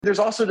There's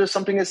also just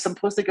something as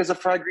simplistic as a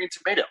fried green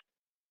tomato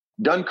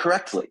done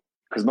correctly.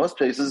 Because most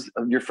places,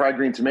 your fried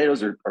green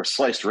tomatoes are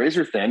sliced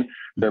razor thin.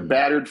 They're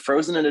battered,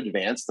 frozen in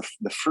advance.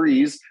 The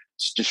freeze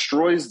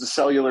destroys the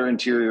cellular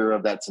interior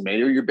of that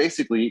tomato. You're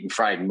basically eating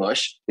fried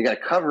mush. You got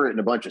to cover it in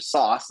a bunch of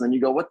sauce. And then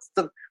you go,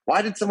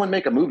 why did someone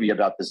make a movie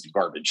about this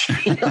garbage?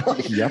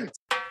 Yep.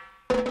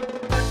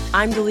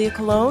 I'm Dalia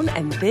Colon,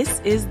 and this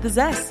is The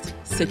Zest.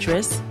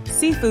 Citrus,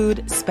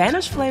 seafood,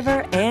 Spanish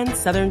flavor, and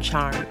Southern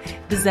charm.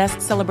 The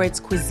Zest celebrates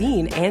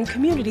cuisine and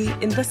community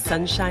in the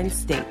Sunshine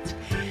State.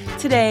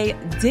 Today,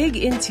 dig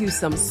into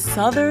some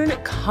Southern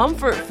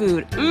comfort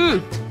food.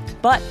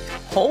 But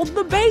hold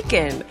the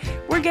bacon.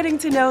 We're getting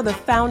to know the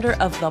founder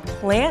of the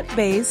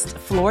plant-based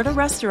Florida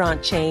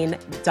restaurant chain,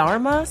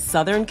 Dharma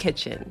Southern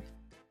Kitchen.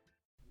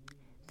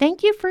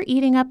 Thank you for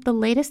eating up the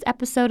latest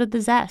episode of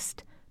The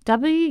Zest.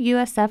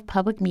 WUSF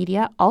Public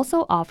Media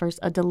also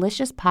offers a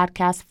delicious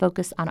podcast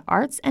focused on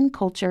arts and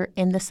culture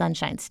in the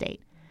Sunshine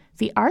State.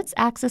 The Arts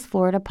Access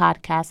Florida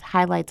podcast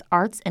highlights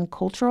arts and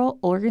cultural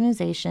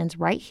organizations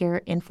right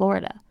here in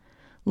Florida.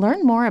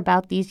 Learn more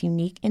about these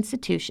unique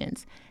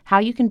institutions, how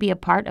you can be a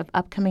part of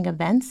upcoming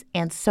events,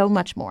 and so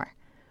much more.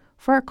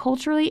 For a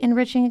culturally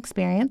enriching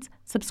experience,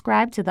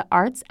 subscribe to the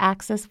Arts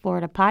Access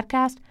Florida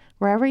podcast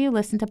wherever you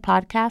listen to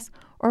podcasts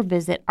or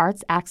visit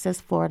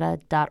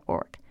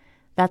artsaccessflorida.org.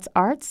 That's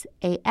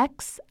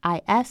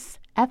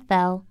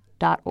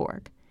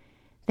artsaccessfl.org.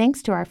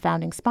 Thanks to our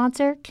founding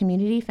sponsor,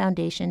 Community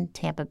Foundation,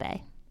 Tampa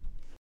Bay.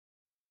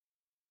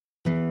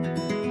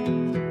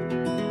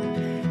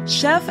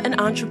 Chef and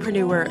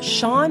entrepreneur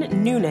Shaun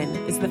Noonan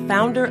is the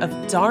founder of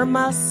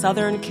Dharma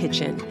Southern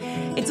Kitchen.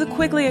 It's a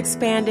quickly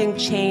expanding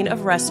chain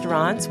of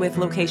restaurants with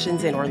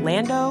locations in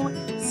Orlando,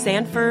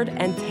 Sanford,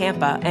 and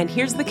Tampa. And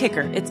here's the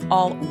kicker. It's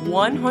all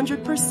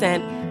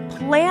 100%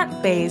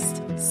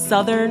 plant-based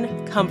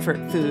Southern comfort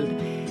food.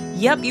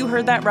 Yep, you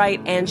heard that right.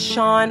 And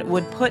Shaun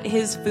would put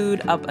his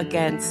food up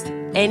against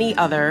any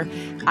other.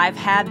 I've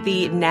had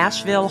the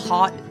Nashville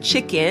hot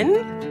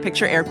chicken,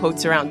 picture air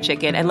quotes around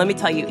chicken, and let me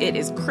tell you, it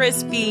is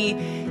crispy.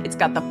 It's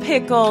got the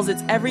pickles.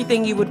 It's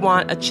everything you would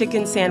want a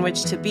chicken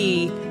sandwich to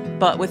be,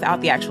 but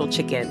without the actual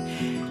chicken.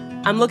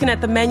 I'm looking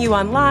at the menu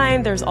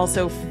online. There's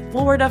also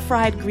Florida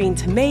fried green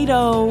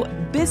tomato,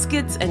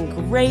 biscuits and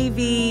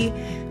gravy,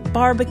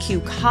 barbecue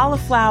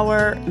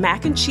cauliflower,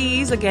 mac and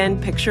cheese.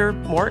 Again, picture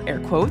more air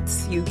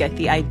quotes. You get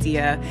the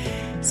idea.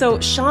 So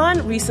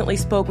Shaun recently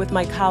spoke with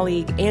my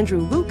colleague,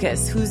 Andrew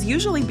Lucas, who's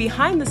usually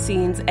behind the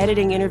scenes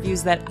editing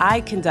interviews that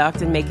I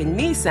conduct and making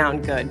me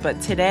sound good. But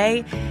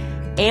today,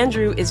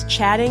 Andrew is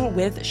chatting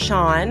with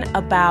Shaun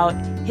about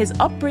his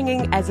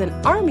upbringing as an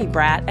Army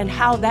brat and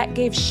how that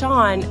gave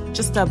Shaun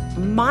just a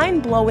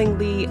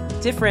mind-blowingly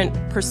different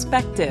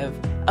perspective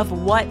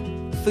of what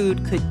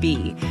food could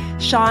be.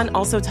 Shaun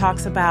also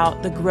talks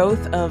about the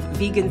growth of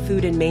vegan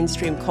food in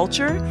mainstream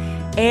culture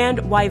and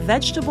why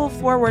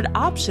vegetable-forward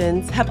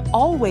options have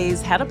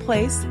always had a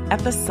place at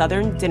the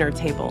Southern dinner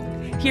table.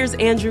 Here's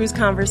Andrew's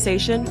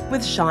conversation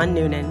with Shaun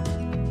Noonan.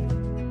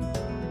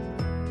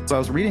 So I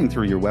was reading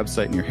through your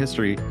website and your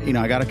history.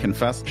 I got to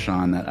confess,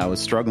 Shaun, that I was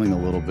struggling a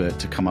little bit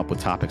to come up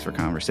with topics for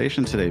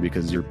conversation today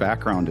because your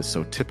background is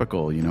so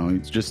typical.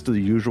 It's just the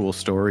usual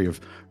story of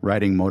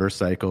riding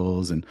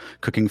motorcycles and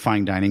cooking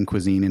fine dining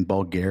cuisine in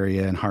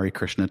Bulgaria and Hare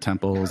Krishna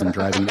temples and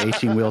driving an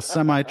 18-wheel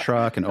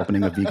semi-truck and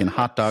opening a vegan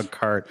hot dog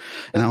cart.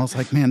 And I was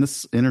like, man,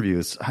 this interview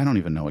is, I don't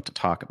even know what to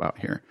talk about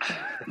here.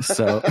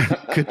 So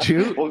could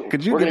you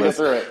give us,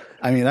 through it.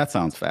 I mean, that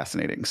sounds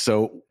fascinating.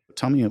 So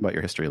tell me about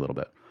your history a little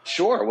bit.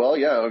 Sure. Well,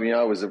 yeah.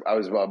 I was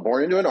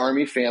born into an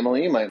Army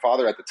family. My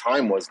father at the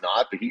time was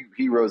not, but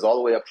he rose all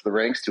the way up to the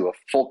ranks to a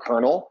full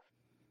colonel.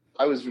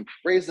 I was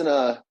raised in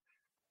an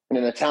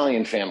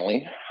Italian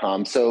family.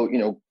 So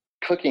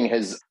cooking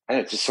has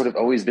just sort of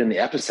always been the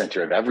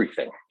epicenter of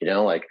everything.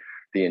 Like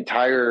the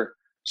entire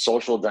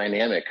social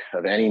dynamic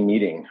of any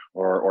meeting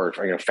or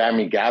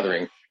family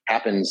gathering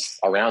happens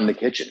around the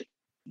kitchen.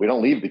 We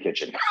don't leave the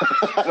kitchen.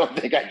 I don't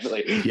think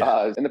actually.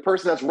 Yeah. And the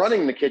person that's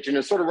running the kitchen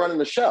is sort of running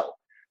the show.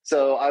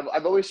 So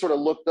I've always sort of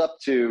looked up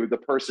to the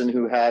person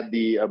who had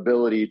the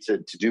ability to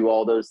do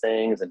all those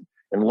things, and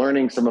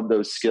learning some of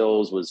those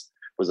skills was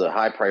a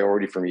high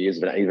priority for me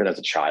even as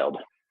a child.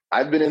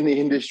 I've been in the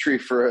industry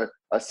for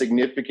a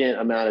significant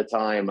amount of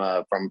time.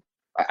 I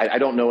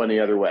don't know any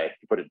other way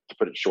to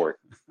put it short.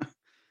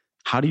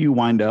 How do you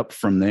wind up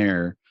from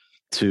there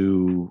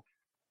to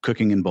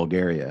cooking in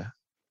Bulgaria?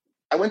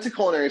 I went to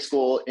culinary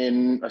school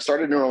I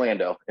started in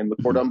Orlando in the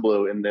Cordon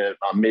Bleu in the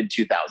mid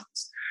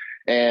 2000s.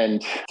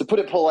 And to put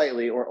it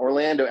politely,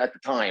 Orlando at the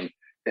time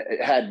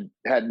had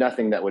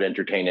nothing that would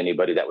entertain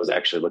anybody that was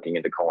actually looking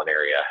into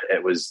culinaria.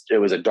 It was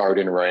a dart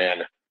and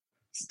ran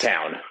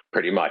town,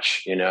 pretty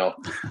much,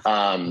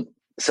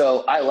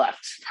 So I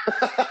left.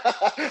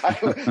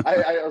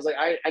 I was like,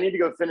 I need to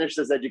go finish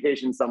this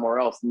education somewhere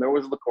else. And there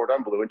was Le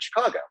Cordon Bleu in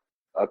Chicago,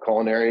 a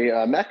culinary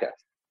mecca.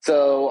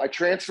 So I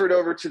transferred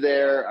over to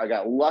there. I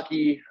got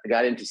lucky. I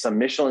got into some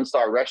Michelin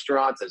star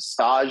restaurants as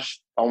stage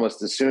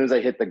almost as soon as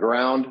I hit the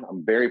ground.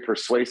 I'm very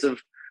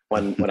persuasive.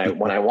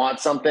 when I want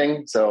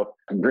something. So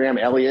Graham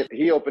Elliott,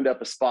 he opened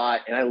up a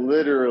spot, and I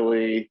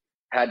literally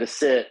had to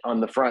sit on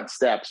the front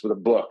steps with a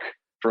book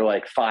for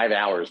like 5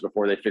 hours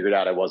before they figured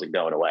out I wasn't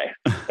going away.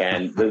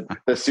 And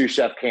the sous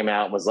chef came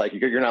out and was like,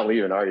 "You're not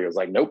leaving, are you?" I was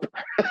like, "Nope."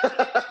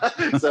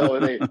 So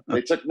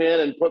they took me in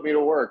and put me to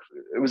work.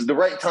 It was the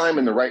right time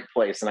and the right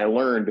place. And I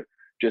learned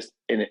just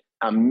an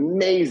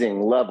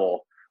amazing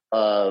level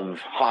of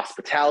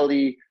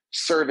hospitality,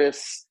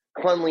 service,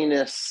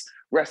 cleanliness,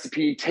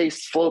 recipe,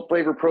 taste,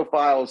 flavor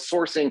profiles,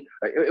 sourcing.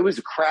 It was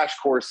a crash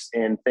course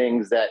in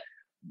things that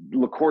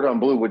Le Cordon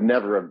Bleu would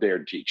never have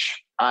dared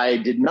teach. I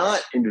did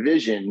not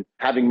envision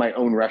having my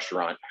own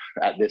restaurant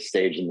at this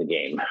stage in the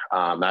game.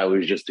 I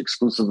was just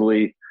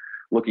exclusively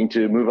looking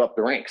to move up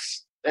the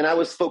ranks. And I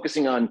was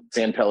focusing on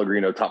San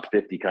Pellegrino top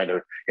 50 kind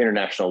of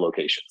international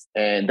locations.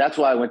 And that's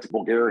why I went to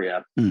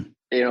Bulgaria,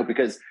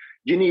 because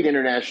you need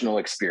international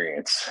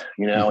experience,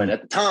 and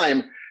at the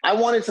time I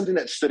wanted something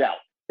that stood out.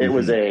 It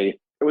was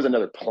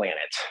another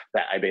planet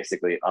that I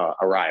basically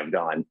arrived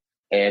on.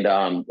 And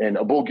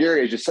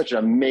Bulgaria is just such an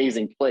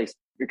amazing place.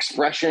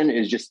 Expression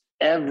is just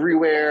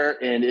everywhere,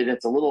 and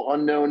it's a little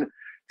unknown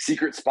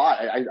secret spot.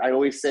 I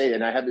always say,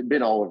 and I haven't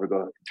been all over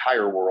the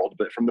entire world,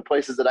 but from the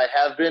places that I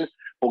have been,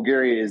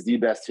 Bulgaria is the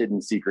best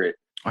hidden secret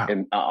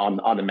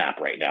on the map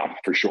right now,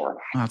 for sure.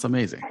 Wow, that's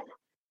amazing.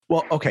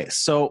 Well, okay,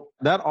 so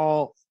that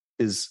all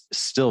is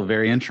still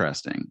very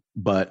interesting,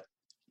 but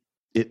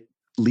it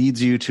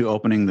leads you to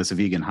opening this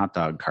vegan hot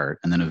dog cart,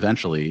 and then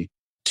eventually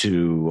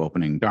to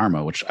opening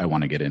Dharma, which I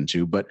want to get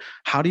into. But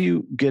how do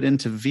you get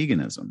into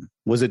veganism?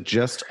 Was it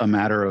just a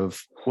matter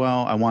of,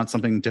 well, I want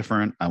something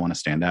different, I want to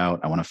stand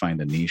out, I want to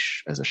find a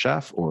niche as a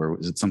chef, or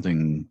is it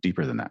something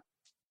deeper than that?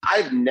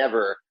 I've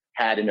never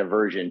had an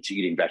aversion to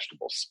eating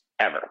vegetables,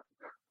 ever.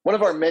 One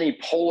of our many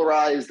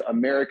polarized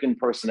American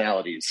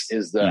personalities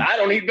is the I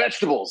don't eat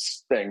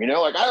vegetables thing,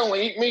 like I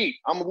only eat meat.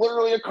 I'm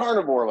literally a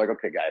carnivore. Like,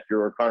 okay, guy, if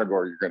you're a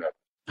carnivore,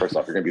 first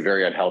off, you're going to be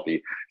very unhealthy.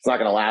 It's not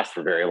going to last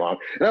for very long.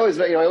 And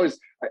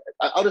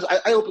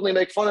I openly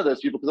make fun of those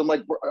people because I'm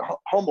like,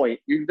 homeboy,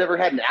 you've never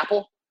had an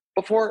apple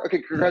before?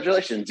 Okay,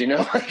 congratulations.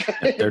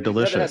 They're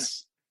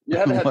delicious. You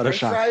haven't had French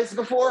fries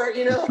before,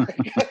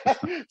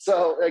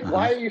 So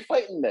why are you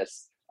fighting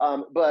this?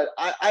 But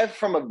I've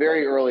from a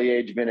very early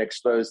age been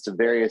exposed to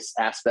various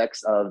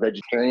aspects of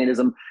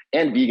vegetarianism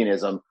and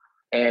veganism.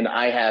 And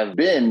I have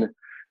been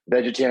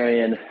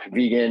vegetarian,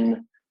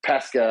 vegan,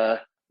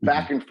 pesca,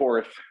 back and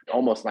forth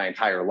almost my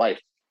entire life.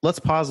 Let's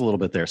pause a little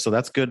bit there. So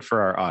that's good for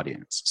our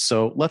audience.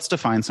 So let's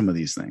define some of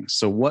these things.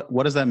 So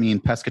what does that mean?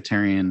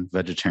 Pescatarian,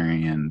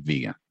 vegetarian,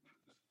 vegan?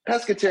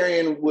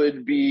 Pescatarian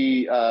would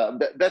be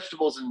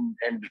vegetables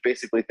and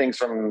basically things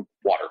from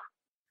water.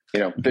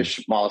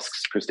 Fish,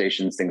 mollusks,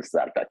 crustaceans, things to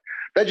that effect.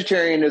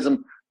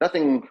 Vegetarianism,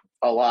 nothing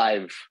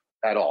alive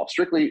at all,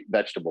 strictly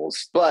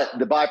vegetables, but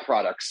the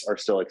byproducts are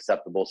still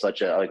acceptable,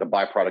 such as like a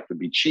byproduct would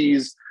be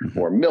cheese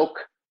or milk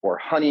or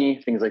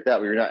honey, things like that,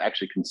 where you're not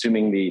actually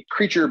consuming the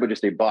creature, but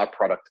just a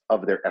byproduct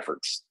of their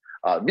efforts.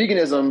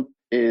 Veganism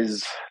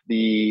is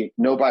the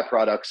no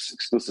byproducts,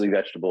 exclusively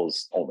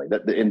vegetables only.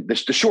 The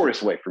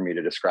shortest way for me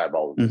to describe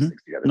all of these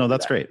things together. No,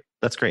 that's great.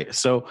 That's great.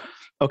 So,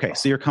 okay,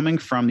 so you're coming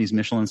from these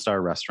Michelin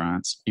star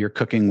restaurants. You're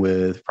cooking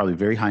with probably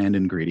very high-end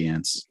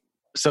ingredients.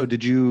 So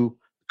did you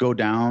go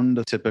down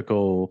the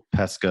typical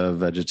pesca,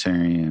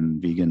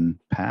 vegetarian, vegan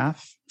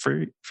path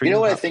for you know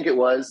what I think it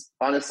was?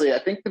 Honestly, I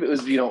think that it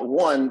was,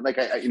 one, like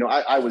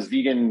I was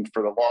vegan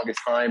for the longest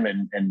time.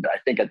 And I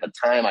think at the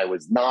time I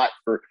was not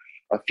for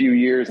a few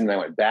years, and then I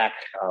went back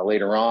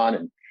later on,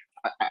 and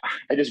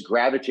I just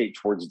gravitate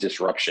towards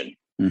disruption.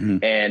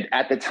 And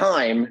at the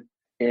time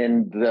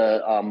in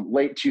the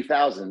late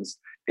 2000s,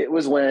 it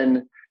was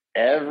when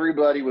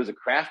everybody was a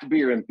craft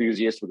beer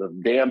enthusiast with a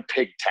damn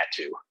pig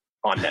tattoo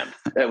on them.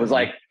 It was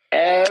like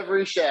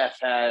every chef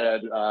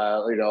had,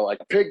 like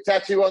a pig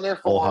tattoo on their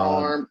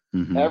forearm.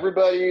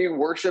 Everybody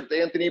worshipped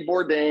Anthony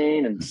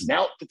Bourdain, and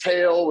snout to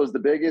tail was the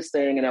biggest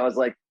thing. And I was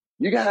like,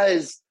 you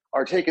guys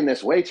are taking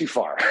this way too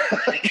far.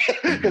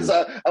 Because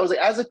I was like,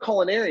 as a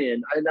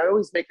culinarian, and I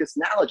always make this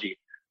analogy,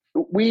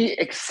 we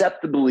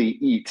acceptably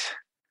eat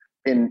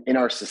in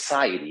our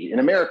society, in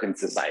American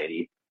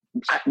society,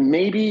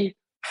 maybe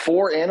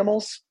 4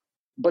 animals,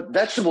 but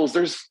vegetables,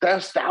 there's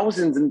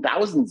thousands and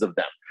thousands of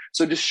them.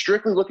 So just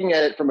strictly looking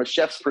at it from a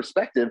chef's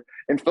perspective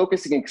and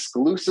focusing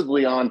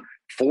exclusively on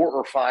 4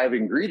 or 5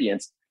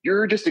 ingredients,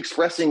 you're just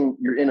expressing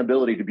your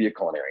inability to be a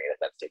culinarian at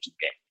that stage of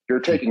the game. You're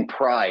taking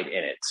pride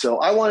in it. So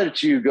I wanted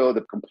to go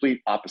the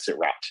complete opposite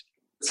route.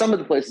 Some of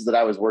the places that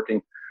I was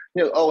working,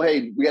 oh,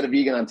 hey, we got a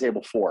vegan on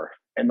table 4.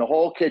 And the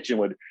whole kitchen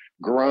would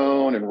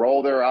groan and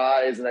roll their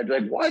eyes. And I'd be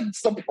like,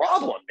 what's the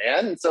problem,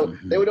 man? And so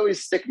they would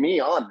always stick me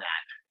on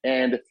that.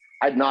 And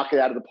I'd knock it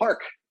out of the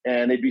park.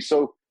 And they'd be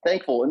so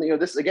thankful.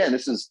 And,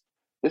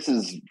 this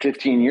is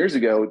 15 years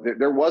ago.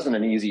 There wasn't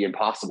an easy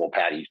impossible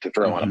patty to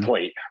throw on a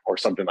plate or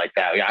something like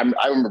that.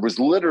 I remember was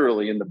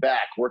literally in the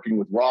back working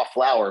with raw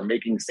flour,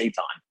 making seitan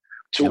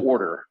to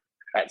order.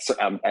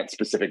 at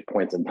specific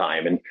points in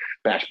time, and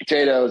mashed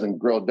potatoes and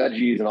grilled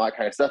veggies and all that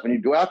kind of stuff. And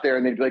you'd go out there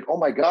and they'd be like, oh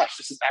my gosh,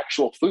 this is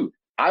actual food.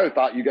 I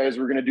thought you guys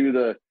were going to do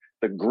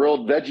the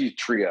grilled veggie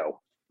trio.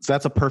 So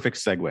that's a perfect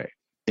segue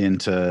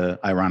into,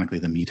 ironically,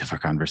 the meat of our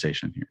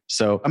conversation here.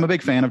 So I'm a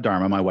big fan of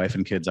Dharma. My wife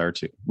and kids are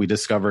too. We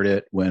discovered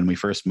it when we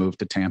first moved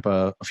to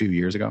Tampa a few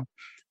years ago.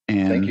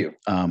 And Thank you.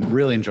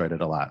 Really enjoyed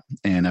it a lot.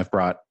 And I've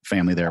brought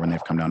family there when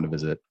they've come down to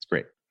visit. It's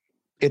great.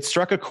 It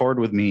struck a chord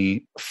with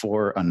me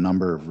for a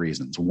number of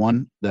reasons.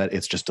 One, that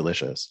it's just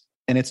delicious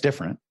and it's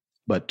different.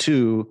 But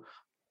two,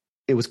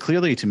 it was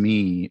clearly to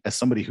me, as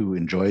somebody who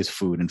enjoys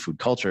food and food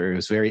culture, it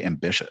was very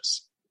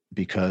ambitious.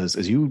 Because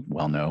as you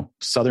well know,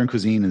 Southern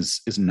cuisine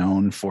is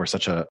known for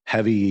such a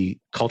heavy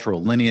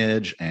cultural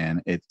lineage,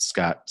 and it's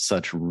got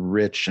such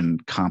rich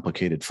and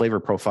complicated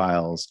flavor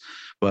profiles.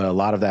 But a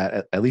lot of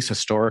that, at least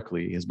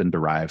historically, has been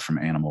derived from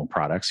animal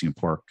products,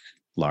 pork,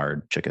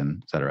 lard, chicken,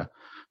 et cetera.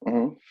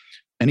 Mm-hmm.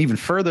 And even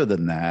further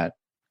than that,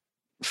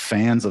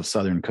 fans of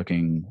Southern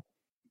cooking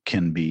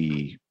can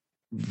be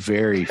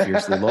very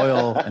fiercely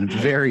loyal and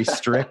very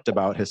strict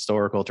about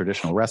historical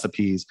traditional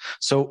recipes.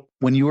 So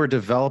when you were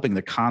developing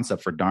the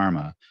concept for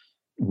Dharma,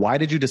 why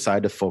did you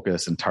decide to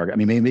focus and target? I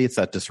mean, maybe it's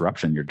that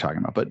disruption you're talking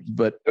about,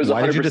 but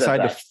why did you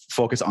decide to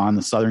focus on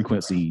the Southern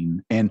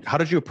cuisine? And how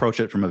did you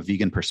approach it from a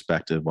vegan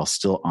perspective while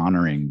still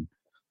honoring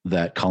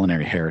that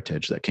culinary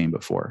heritage that came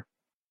before?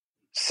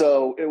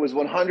 So it was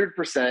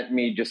 100%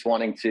 me just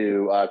wanting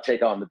to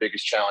take on the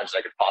biggest challenge that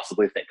I could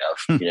possibly think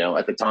of.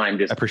 At the time,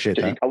 I appreciate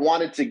that. I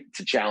wanted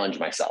to challenge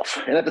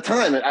myself. And at the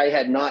time, I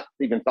had not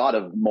even thought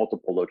of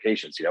multiple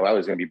locations. I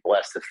was going to be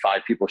blessed if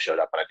 5 people showed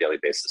up on a daily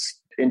basis.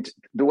 And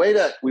the way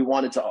that we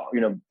wanted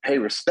to, pay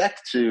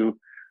respect to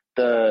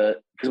because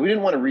we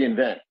didn't want to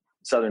reinvent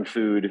Southern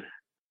food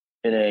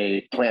in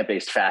a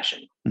plant-based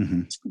fashion.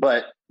 Mm-hmm.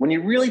 But when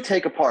you really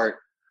take apart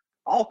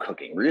all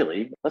cooking,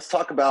 really, let's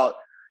talk about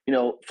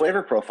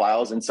flavor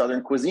profiles in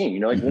Southern cuisine.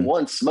 Mm-hmm.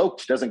 One,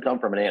 smoked doesn't come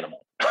from an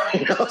animal.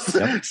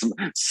 Yep.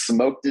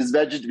 Smoked is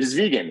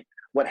vegan.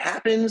 What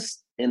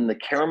happens in the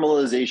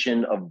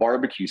caramelization of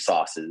barbecue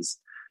sauces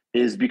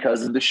is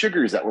because of the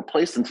sugars that were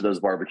placed into those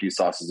barbecue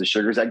sauces. The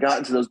sugars that got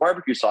into those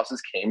barbecue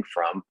sauces came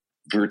from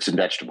fruits and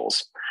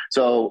vegetables.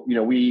 So,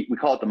 we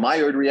call it the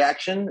Maillard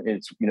reaction.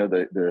 It's,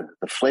 the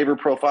flavor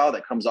profile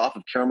that comes off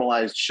of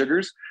caramelized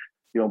sugars.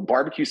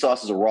 Barbecue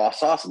sauce is a raw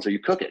sauce until you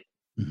cook it.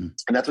 Mm-hmm.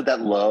 And that's what that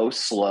low,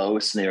 slow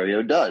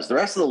scenario does. The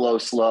rest of the low,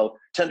 slow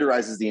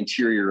tenderizes the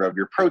interior of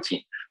your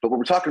protein. But when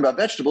we're talking about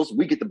vegetables,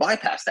 we get to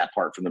bypass that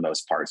part for the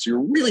most part. So you're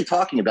really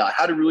talking about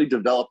how to really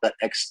develop that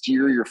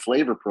exterior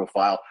flavor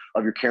profile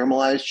of your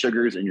caramelized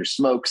sugars and your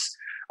smokes.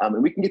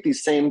 And we can get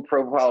these same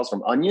profiles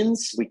from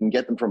onions. We can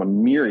get them from a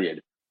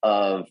myriad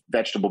of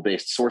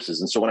vegetable-based sources.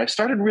 And so when I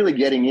started really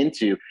getting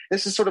into, it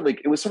was sort of like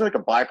a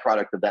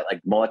byproduct of that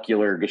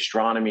molecular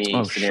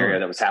gastronomy scenario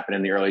that was happening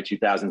in the early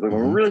 2000s. But when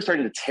we're really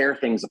starting to tear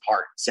things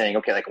apart, saying,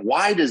 okay,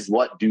 why does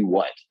what do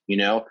what,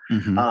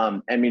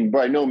 Mm-hmm.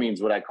 By no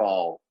means would I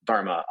call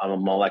Dharma a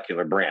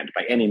molecular brand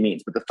by any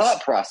means, but the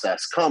thought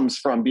process comes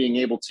from being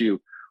able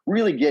to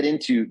really get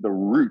into the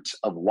root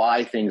of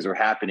why things are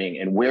happening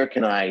and where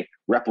can I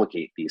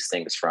replicate these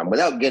things from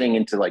without getting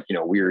into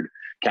weird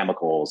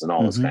chemicals and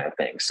all those kind of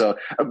things. So,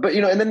 but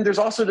and then there's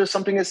also just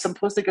something as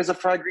simplistic as a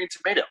fried green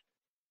tomato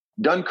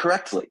done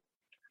correctly.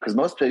 Because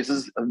most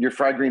places your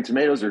fried green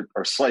tomatoes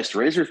are sliced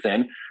razor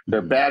thin.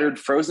 They're battered,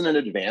 frozen in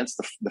advance.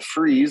 The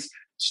freeze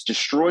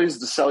destroys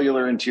the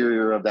cellular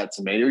interior of that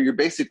tomato. You're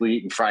basically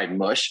eating fried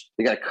mush.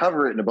 You got to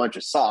cover it in a bunch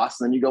of sauce.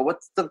 And then you go,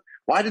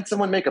 why did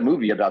someone make a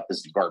movie about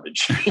this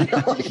garbage?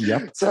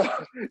 Yep. So,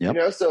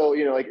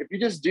 if you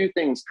just do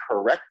things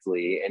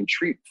correctly and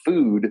treat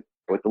food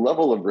with the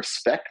level of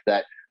respect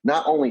that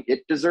not only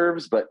it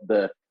deserves, but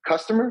the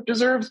customer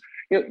deserves,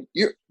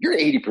 you're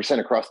 80%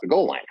 across the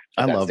goal line.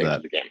 I love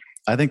that.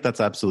 I think that's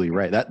absolutely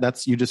right.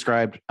 That's you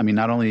described.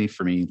 Not only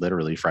for me,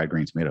 literally fried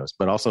green tomatoes,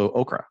 but also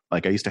okra.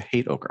 I used to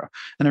hate okra,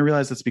 and I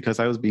realized it's because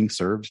I was being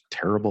served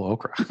terrible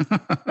okra.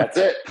 That's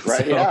it,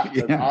 right?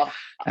 So, yeah,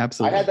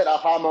 absolutely. I had that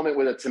aha moment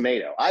with a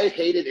tomato. I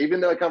hated, even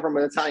though I come from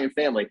an Italian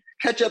family,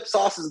 ketchup,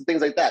 sauces, and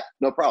things like that.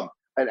 No problem.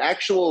 An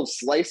actual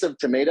slice of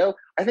tomato.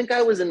 I think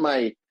I was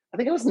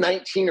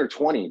 19 or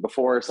 20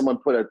 before someone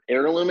put an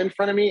heirloom in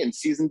front of me and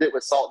seasoned it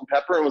with salt and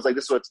pepper and was like,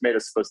 this is what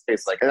tomatoes supposed to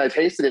taste like. And I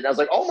tasted it and I was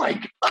like, oh my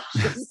gosh,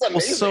 this is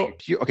amazing. So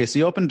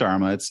you opened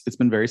Dharma. It's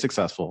been very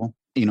successful.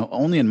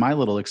 Only in my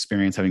little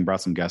experience, having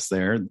brought some guests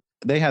there,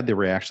 they had the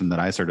reaction that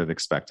I sort of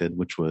expected,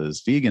 which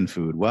was vegan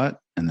food. What?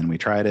 And then we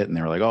tried it and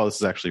they were like, oh, this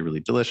is actually really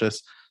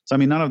delicious. So,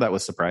 none of that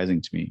was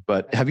surprising to me.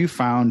 But have you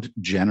found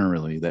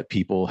generally that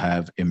people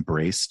have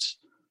embraced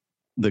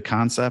the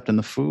concept and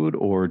the food,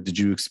 or did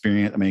you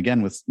experience,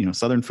 again, with,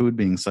 Southern food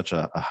being such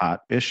a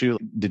hot issue,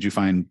 did you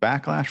find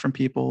backlash from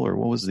people, or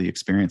what was the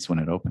experience when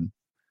it opened?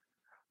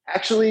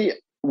 Actually,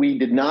 we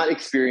did not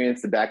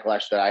experience the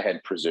backlash that I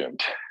had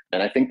presumed.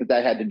 And I think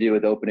that had to do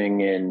with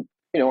opening in,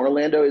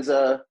 Orlando is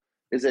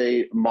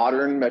a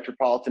modern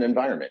metropolitan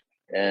environment.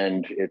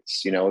 And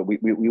it's,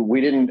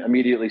 we didn't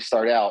immediately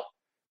start out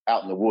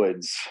in the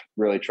woods,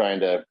 really trying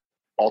to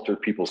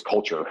altered people's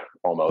culture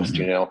almost,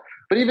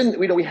 But even,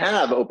 we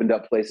have opened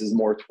up places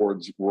more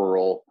towards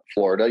rural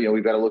Florida.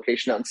 We've got a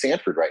location out in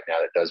Sanford right now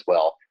that does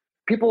well.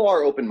 People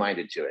are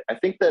open-minded to it. I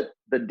think that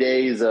the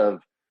days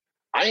of,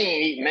 I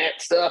ain't eating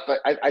that stuff,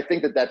 I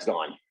think that that's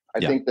gone. I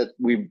think that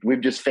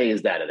we've just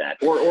phased out of that.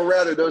 Or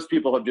rather, those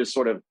people have just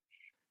sort of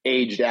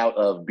aged out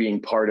of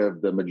being part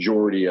of the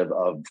majority of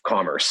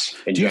commerce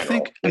in general. Do you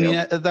think, I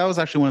mean, that was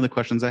actually one of the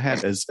questions I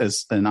had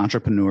as an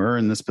entrepreneur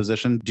in this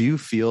position. Do you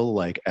feel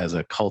like as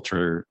a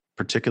culture,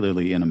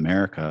 particularly in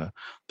America,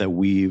 that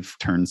we've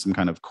turned some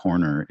kind of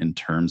corner in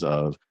terms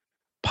of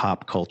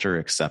pop culture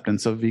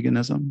acceptance of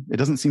veganism? It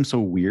doesn't seem so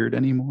weird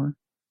anymore.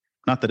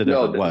 Not that it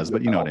ever was,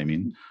 but you know what I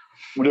mean?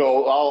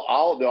 No,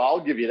 I'll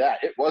give you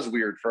that. It was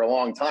weird for a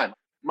long time.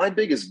 My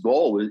biggest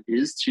goal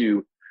is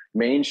to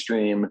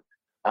mainstream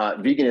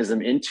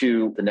veganism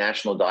into the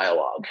national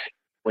dialogue.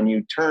 When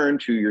you turn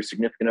to your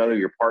significant other,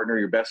 your partner,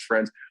 your best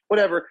friends,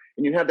 whatever,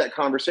 and you have that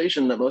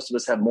conversation that most of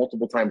us have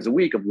multiple times a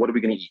week of what are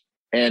we going to eat?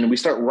 And we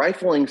start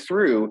rifling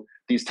through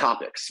these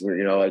topics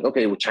where, like,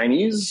 okay, well,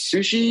 Chinese,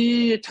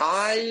 sushi,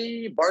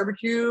 Thai,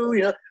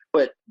 barbecue,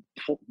 but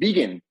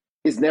vegan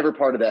is never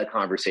part of that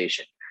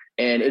conversation.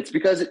 And it's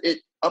because it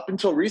up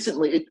until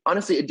recently,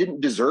 honestly, it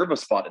didn't deserve a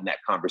spot in that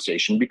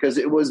conversation because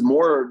it was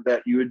more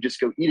that you would just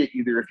go eat it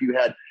either if you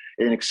had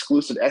an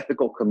exclusive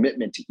ethical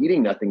commitment to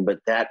eating nothing but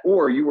that,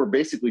 or you were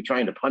basically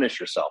trying to punish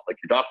yourself. Like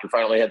your doctor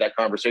finally had that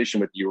conversation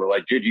with you. We're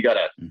like, dude, you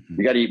gotta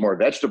eat more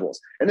vegetables.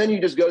 And then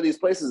you just go to these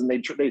places and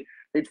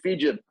they'd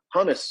feed you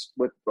hummus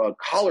with a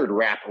collard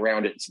wrap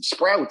around it and some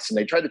sprouts. And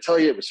they tried to tell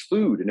you it was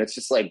food. And it's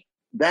just like,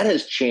 that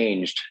has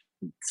changed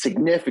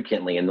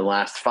significantly in the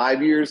last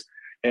 5 years.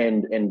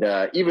 And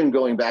even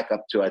going back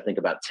up to, I think,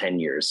 about 10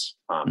 years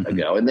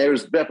ago. And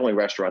there's definitely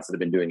restaurants that have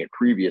been doing it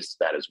previous to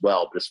that as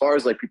well. But as far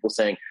as like people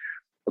saying,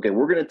 okay,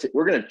 we're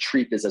gonna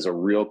treat this as a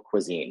real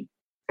cuisine.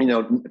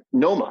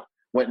 Noma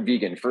went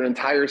vegan for an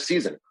entire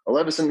season.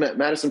 Olevison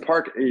Madison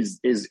Park is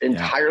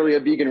entirely a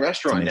vegan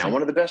restaurant now,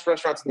 one of the best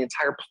restaurants on the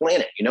entire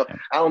planet.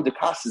 Alan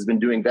DeCoste has been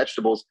doing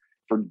vegetables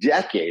for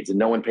decades, and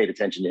no one paid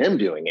attention to him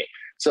doing it.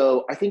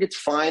 So I think it's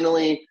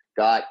finally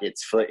got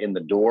its foot in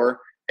the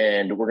door.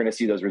 And we're going to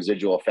see those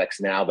residual effects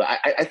now. But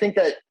I think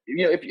that,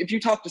 if you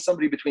talk to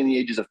somebody between the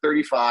ages of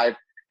 35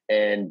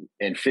 and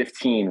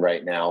 15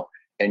 right now,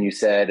 and you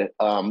said,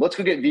 let's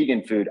go get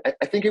vegan food,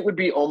 I think it would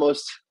be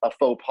almost a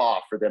faux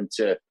pas for them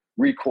to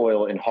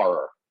recoil in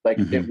horror. Like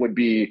it would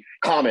be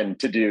common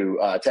to do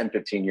 10,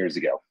 15 years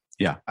ago.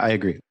 Yeah, I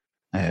agree.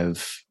 I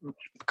have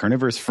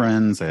carnivorous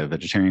friends. I have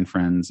vegetarian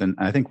friends. And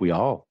I think we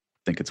all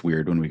think it's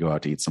weird when we go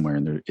out to eat somewhere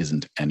and there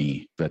isn't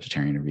any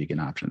vegetarian or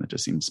vegan option. That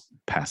just seems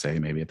passe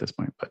maybe at this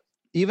point. But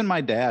even my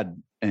dad,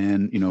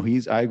 and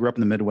I grew up in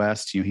the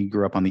Midwest, he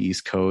grew up on the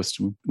East Coast.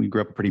 We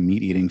grew up a pretty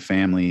meat eating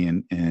family,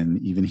 and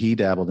even he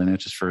dabbled in it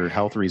just for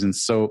health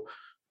reasons. So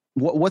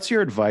what's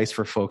your advice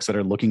for folks that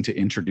are looking to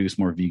introduce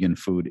more vegan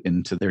food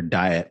into their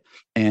diet?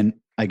 And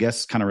I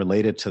guess kind of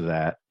related to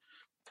that,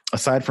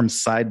 aside from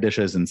side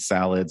dishes and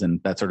salads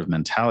and that sort of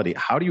mentality,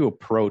 how do you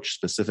approach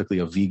specifically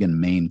a vegan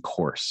main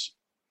course?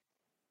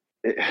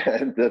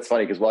 That's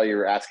funny because while you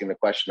were asking the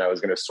question, I was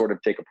going to sort of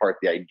take apart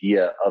the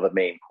idea of a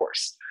main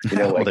course.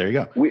 Well, there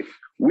you go.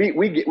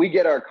 We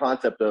get our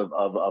concept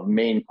of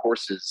main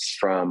courses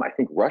from, I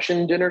think,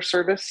 Russian dinner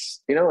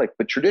service.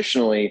 But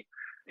traditionally,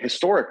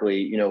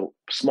 historically,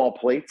 small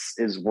plates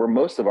is where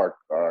most of our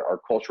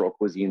cultural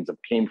cuisines have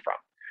came from,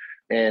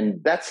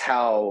 and that's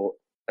how.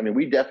 I mean,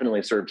 we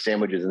definitely serve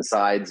sandwiches and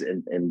sides,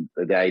 and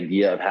the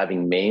idea of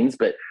having mains.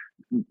 But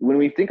when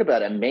we think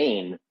about a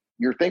main,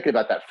 you're thinking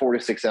about that 4 to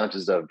 6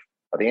 ounces of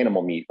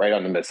animal meat right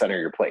on the center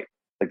of your plate.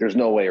 Like there's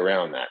no way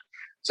around that.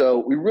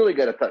 So we really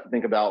got to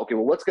think about, okay,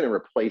 well, what's going to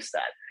replace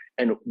that?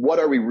 And what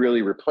are we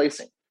really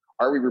replacing?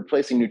 Are we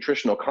replacing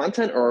nutritional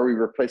content, or are we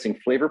replacing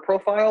flavor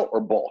profile,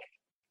 or both?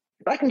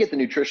 If I can get the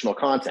nutritional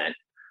content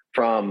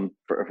from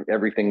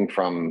everything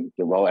from,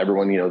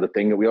 everyone, the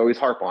thing that we always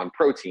harp on,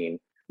 protein,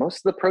 most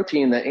of the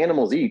protein that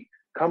animals eat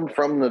come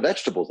from the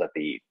vegetables that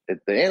they eat.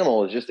 The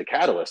animal is just a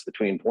catalyst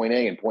between point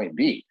A and point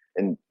B.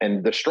 And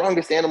the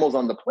strongest animals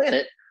on the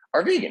planet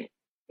are vegan.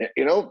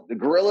 The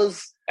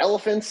gorillas,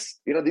 elephants,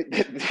 you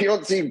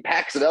don't see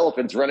packs of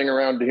elephants running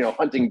around,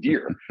 hunting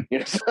deer.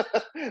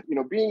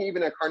 Being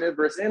even a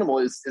carnivorous animal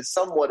is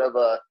somewhat of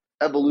a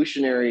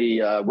evolutionary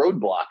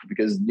roadblock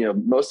because,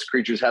 most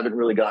creatures haven't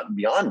really gotten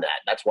beyond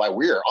that. That's why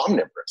we're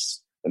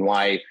omnivorous, and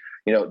why,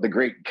 the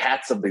great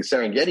cats of the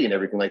Serengeti and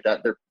everything like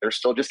that, they're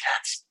still just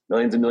cats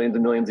millions and millions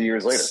and millions of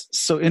years later.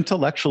 So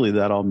intellectually,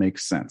 that all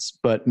makes sense.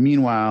 But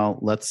meanwhile,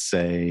 let's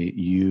say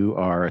you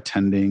are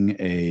attending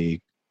a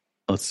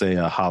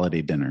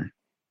holiday dinner,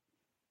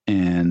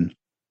 and,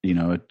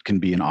 it can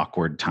be an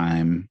awkward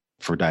time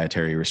for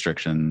dietary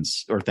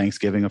restrictions, or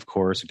Thanksgiving, of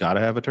course, got to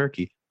have a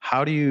turkey.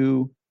 How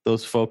do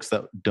those folks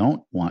that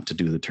don't want to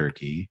do the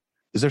turkey,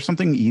 is there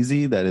something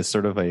easy that is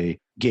sort of a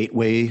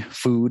gateway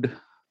food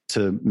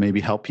to maybe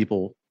help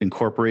people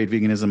incorporate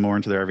veganism more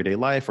into their everyday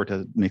life, or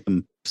to make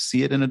them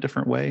see it in a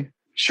different way?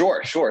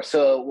 Sure, sure.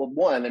 So, well,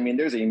 one, I mean,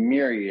 there's a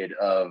myriad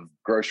of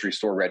grocery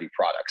store ready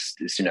products.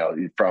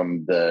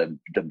 From the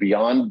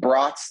Beyond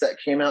brats that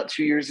came out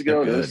 2 years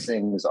ago. Those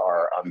things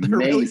are They're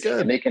really amazing,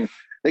 good. and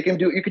they can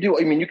do. You could do.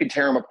 I mean, you can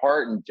tear them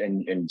apart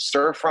and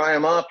stir fry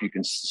them up. You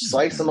can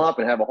slice them up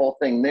and have a whole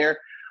thing there.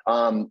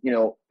 I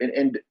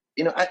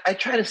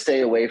try to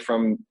stay away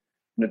from.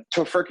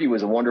 Tofurkey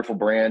was a wonderful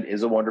brand.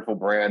 Is a wonderful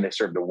brand. They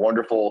served a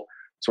wonderful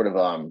sort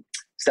of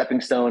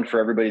stepping stone for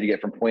everybody to get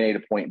from point A to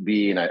point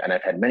B. And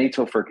I've had many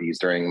Tofurkeys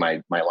during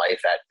my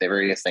life at the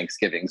various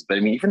Thanksgivings. But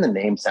I mean, even the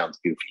name sounds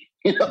goofy.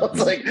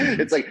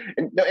 It's like,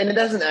 and it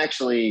doesn't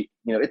actually,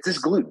 it's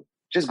just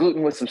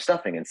gluten with some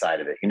stuffing inside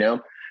of it.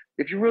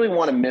 If you really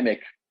want to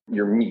mimic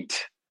your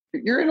meat,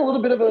 you're in a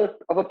little bit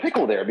of a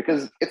pickle there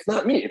because it's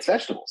not meat, it's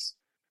vegetables.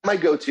 My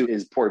go-to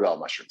is portobello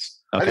mushrooms.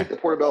 Okay. I think the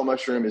portobello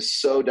mushroom is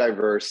so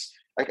diverse.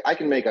 I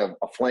can make a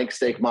flank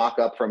steak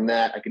mock-up from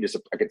that. I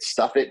could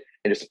stuff it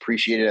and just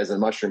appreciate it as a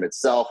mushroom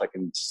itself. I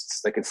can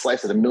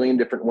slice it a million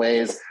different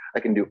ways.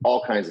 I can do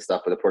all kinds of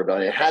stuff with a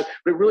portobello. And it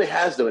really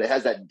has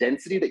that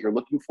density that you're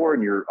looking for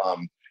in your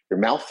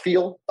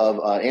mouthfeel of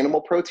animal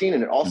protein.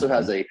 And it also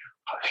has a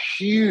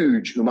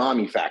huge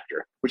umami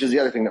factor, which is the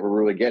other thing that we're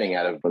really getting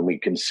out of when we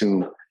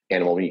consume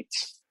animal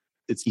meats.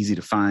 It's easy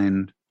to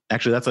find.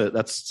 Actually,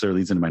 that's sort of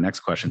leads into my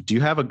next question. Do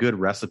you have a good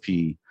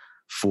recipe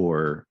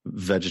for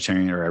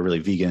vegetarian or really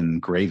vegan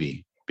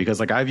gravy? Because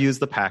I've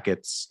used the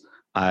packets.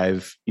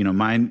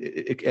 Mine,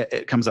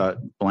 it comes out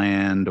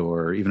bland,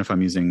 or even if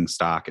I'm using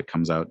stock, it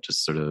comes out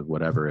just sort of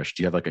whatever-ish.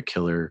 Do you have a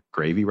killer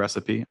gravy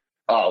recipe?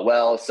 Oh,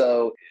 well,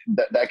 so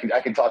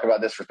I can talk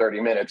about this for 30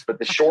 minutes, but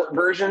the short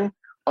version,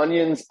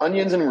 onions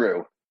and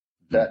roux.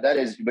 That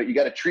is, but you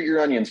got to treat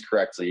your onions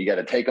correctly. You got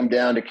to take them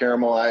down to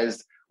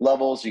caramelized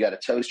levels. You got to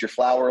toast your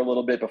flour a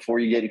little bit before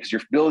you get it, because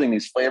you're building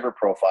these flavor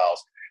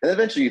profiles. And then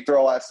eventually you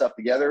throw all that stuff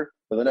together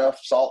with enough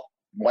salt,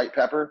 white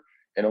pepper,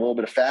 and a little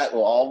bit of fat, a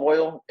little olive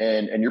oil,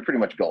 and you're pretty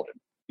much golden.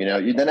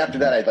 Then after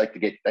that,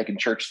 I can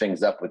church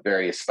things up with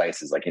various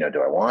spices.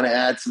 Do I want to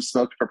add some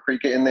smoked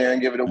paprika in there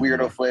and give it a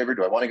weirdo flavor?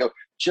 Do I want to go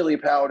chili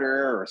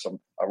powder or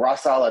a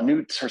ras a la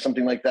newts or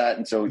something like that?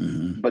 And so,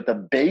 but the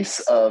base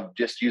of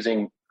just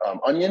using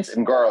onions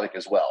and garlic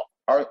as well.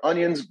 Our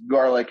onions,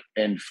 garlic,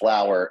 and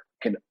flour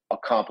can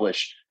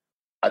accomplish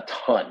a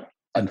ton.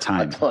 A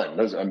ton.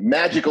 Those are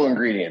magical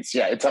ingredients.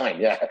 Yeah, it's time.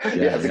 Yeah.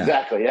 Yes,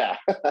 exactly. Yeah.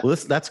 Well,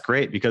 that's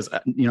great because,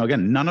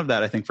 again, none of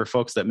that, I think, for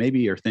folks that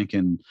maybe are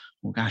thinking,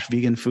 well, gosh,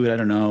 vegan food, I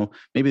don't know.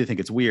 Maybe they think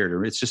it's weird,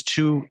 or it's just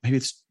maybe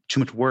it's too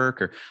much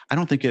work, or I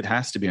don't think it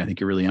has to be. I think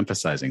you're really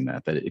emphasizing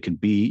that it can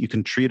be, you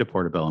can treat a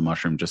portobello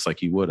mushroom just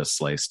like you would a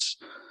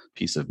sliced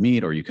piece of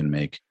meat, or you can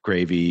make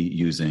gravy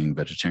using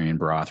vegetarian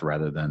broth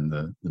rather than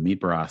the meat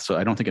broth. So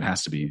I don't think it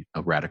has to be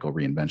a radical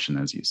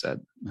reinvention, as you said.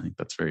 I think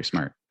that's very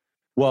smart.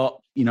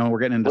 Well, we're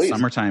getting into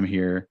summertime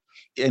here.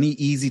 Any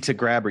easy to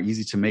grab or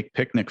easy to make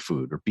picnic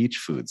food or beach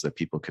foods that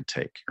people could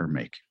take or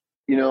make?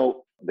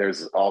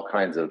 There's all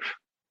kinds of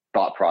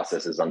thought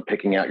processes on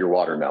picking out your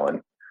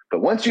watermelon.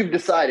 But once you've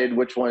decided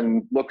which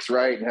one looks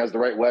right and has the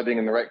right webbing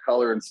and the right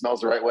color and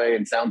smells the right way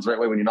and sounds the right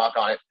way when you knock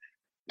on it,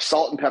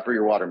 salt and pepper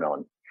your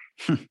watermelon.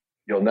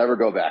 You'll never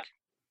go back.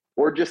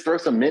 Or just throw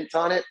some mint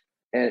on it,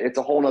 and it's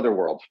a whole nother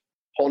world.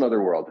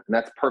 And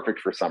that's perfect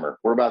for summer.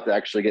 We're about to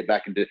actually get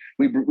back into,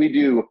 we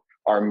do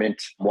our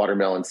mint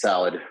watermelon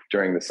salad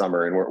during the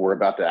summer, and we're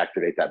about to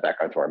activate that back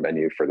onto our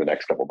menu for the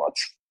next couple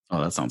months.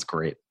 Oh, that sounds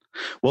great.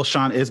 Well,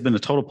 Shaun, it's been a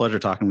total pleasure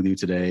talking with you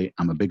today.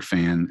 I'm a big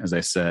fan, as I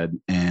said,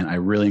 and I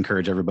really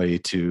encourage everybody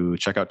to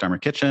check out Dharma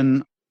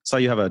Kitchen. So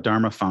you have a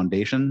Dharma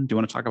Foundation. Do you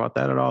want to talk about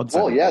that at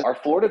all? Yeah. Our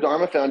Florida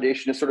Dharma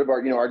Foundation is sort of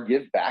our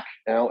give back.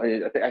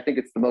 I think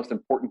it's the most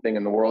important thing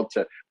in the world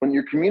when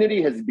your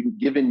community has been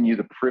given you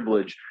the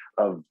privilege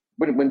of,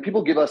 when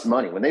people give us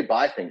money, when they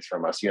buy things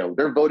from us,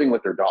 they're voting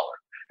with their dollar.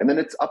 And then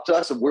it's up to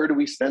us of where do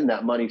we spend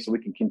that money so we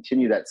can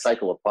continue that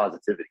cycle of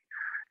positivity.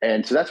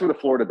 And so that's where the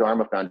Florida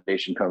Dharma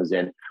Foundation comes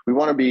in. We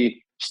want to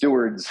be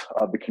stewards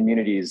of the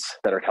communities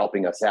that are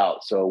helping us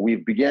out. So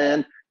we've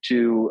began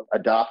to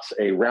adopt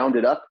a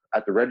rounded up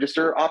at the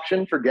register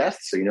option for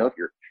guests. So, if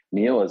your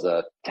meal is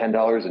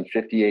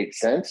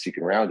 $10.58, you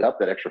can round up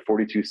that extra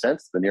 42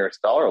 cents to the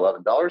nearest dollar,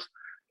 $11.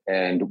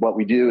 And what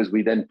we do is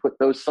we then put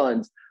those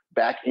funds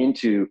back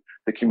into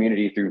the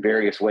community through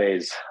various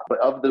ways, but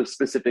of the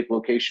specific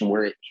location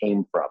where it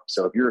came from.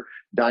 So if you're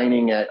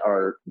dining at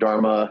our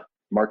Dharma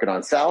Market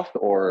on South,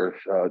 or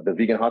the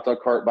Vegan Hot Dog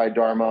Cart by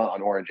Dharma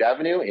on Orange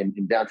Avenue in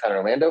downtown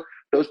Orlando,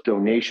 those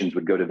donations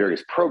would go to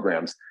various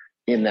programs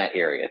in that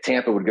area.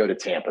 Tampa would go to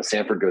Tampa,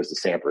 Sanford goes to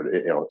Sanford,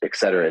 et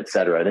cetera, et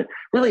cetera. And it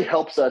really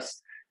helps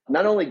us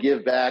not only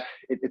give back,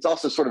 it's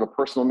also sort of a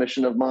personal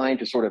mission of mine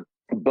to sort of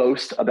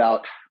boast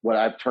about what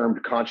I've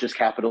termed conscious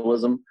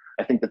capitalism.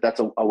 I think that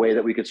that's a way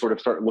that we could sort of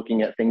start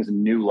looking at things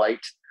in new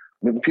light.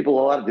 I mean, people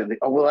a lot of them,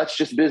 well, that's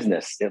just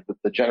business.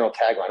 The general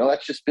tagline, oh,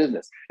 that's just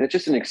business. And it's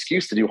just an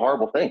excuse to do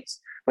horrible things.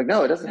 Like,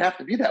 no, it doesn't have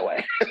to be that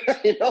way.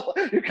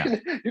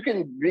 You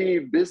can be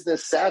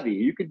business savvy.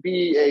 You can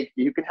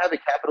have a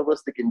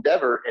capitalistic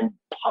endeavor and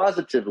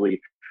positively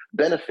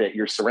benefit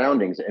your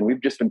surroundings. And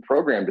we've just been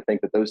programmed to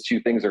think that those two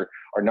things are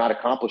not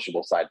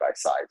accomplishable side by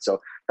side. So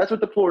that's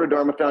what the Florida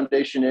Dharma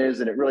Foundation is.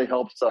 And it really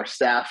helps our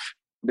staff.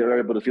 They're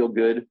able to feel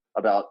good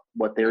about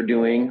what they're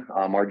doing.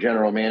 Our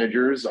general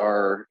managers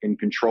are in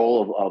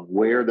control of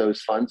where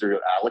those funds are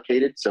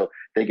allocated. So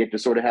they get to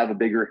sort of have a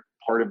bigger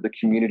part of the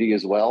community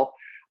as well.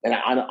 And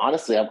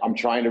honestly, I'm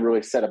trying to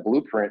really set a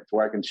blueprint to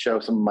where I can show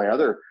some of my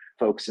other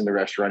folks in the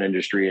restaurant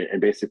industry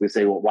and basically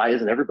say, well, why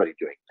isn't everybody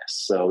doing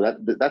this? So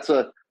that's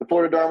the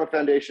Florida Dharma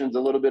Foundation is a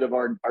little bit of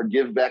our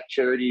give back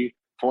charity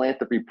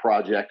philanthropy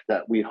project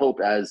that we hope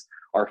as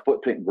our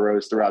footprint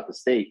grows throughout the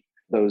state,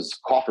 those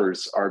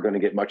coffers are going to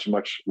get much,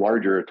 much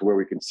larger to where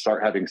we can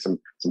start having some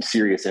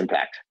serious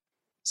impact.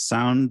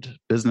 Sound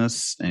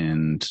business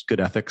and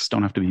good ethics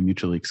don't have to be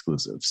mutually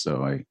exclusive.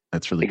 So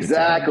that's really good.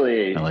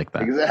 Exactly. I like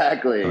that.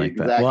 Exactly. I like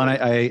that. Exactly. Well,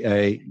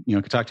 and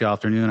I could talk to you all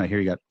afternoon. I hear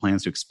you got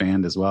plans to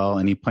expand as well.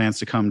 Any plans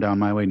to come down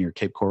my way near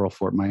Cape Coral,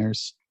 Fort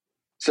Myers?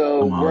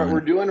 So what we're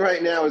doing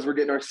right now is we're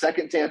getting our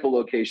second Tampa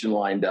location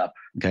lined up.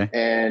 Okay.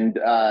 And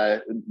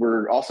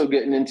we're also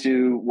getting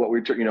into what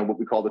we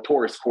call the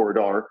tourist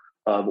corridor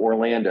of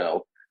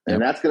Orlando.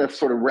 And that's going to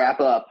sort of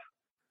wrap up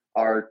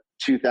our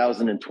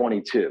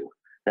 2022.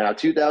 Now,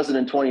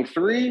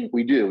 2023,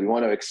 we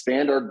want to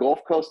expand our Gulf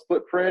Coast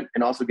footprint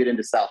and also get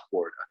into South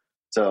Florida.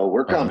 So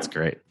we're coming. That's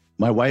great.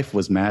 My wife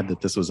was mad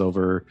that this was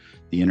over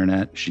the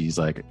internet. She's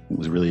like,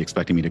 was really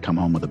expecting me to come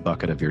home with a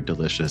bucket of your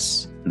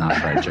delicious not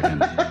fried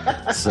chicken.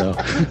 So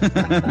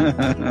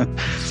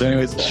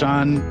anyways,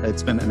 Shaun,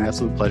 it's been an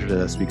absolute pleasure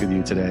to speak with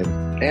you today.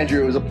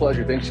 Andrew, it was a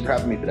pleasure. Thanks for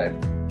having me today.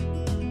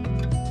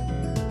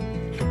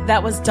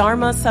 That was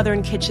Dharma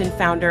Southern Kitchen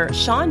founder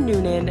Shaun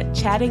Noonan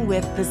chatting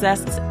with The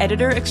Zest's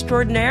editor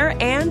extraordinaire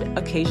and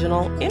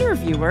occasional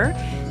interviewer,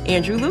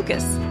 Andrew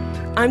Lucas.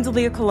 I'm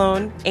Dalia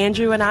Colon.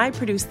 Andrew and I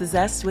produce The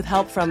Zest with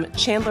help from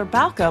Chandler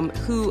Balcom,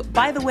 who,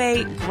 by the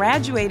way,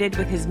 graduated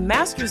with his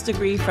master's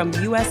degree from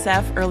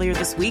USF earlier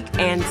this week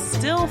and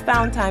still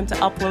found time to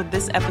upload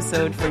this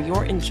episode for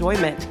your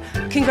enjoyment.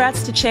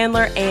 Congrats to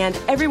Chandler and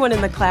everyone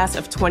in the class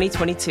of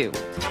 2022.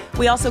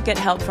 We also get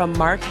help from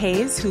Mark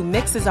Hayes, who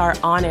mixes our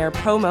on-air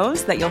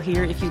promos that you'll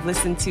hear if you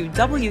listen to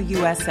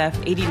WUSF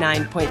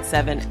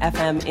 89.7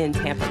 FM in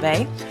Tampa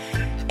Bay.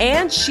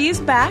 And she's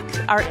back.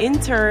 Our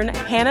intern,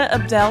 Hannah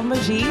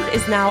Abdel-Majid,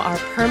 is now our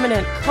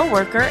permanent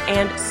coworker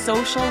and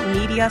social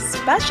media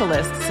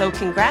specialist. So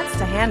congrats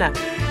to Hannah.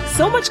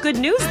 So much good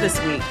news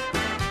this week.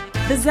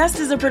 The Zest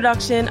is a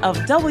production of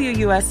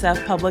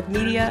WUSF Public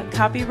Media,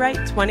 copyright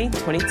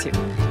 2022.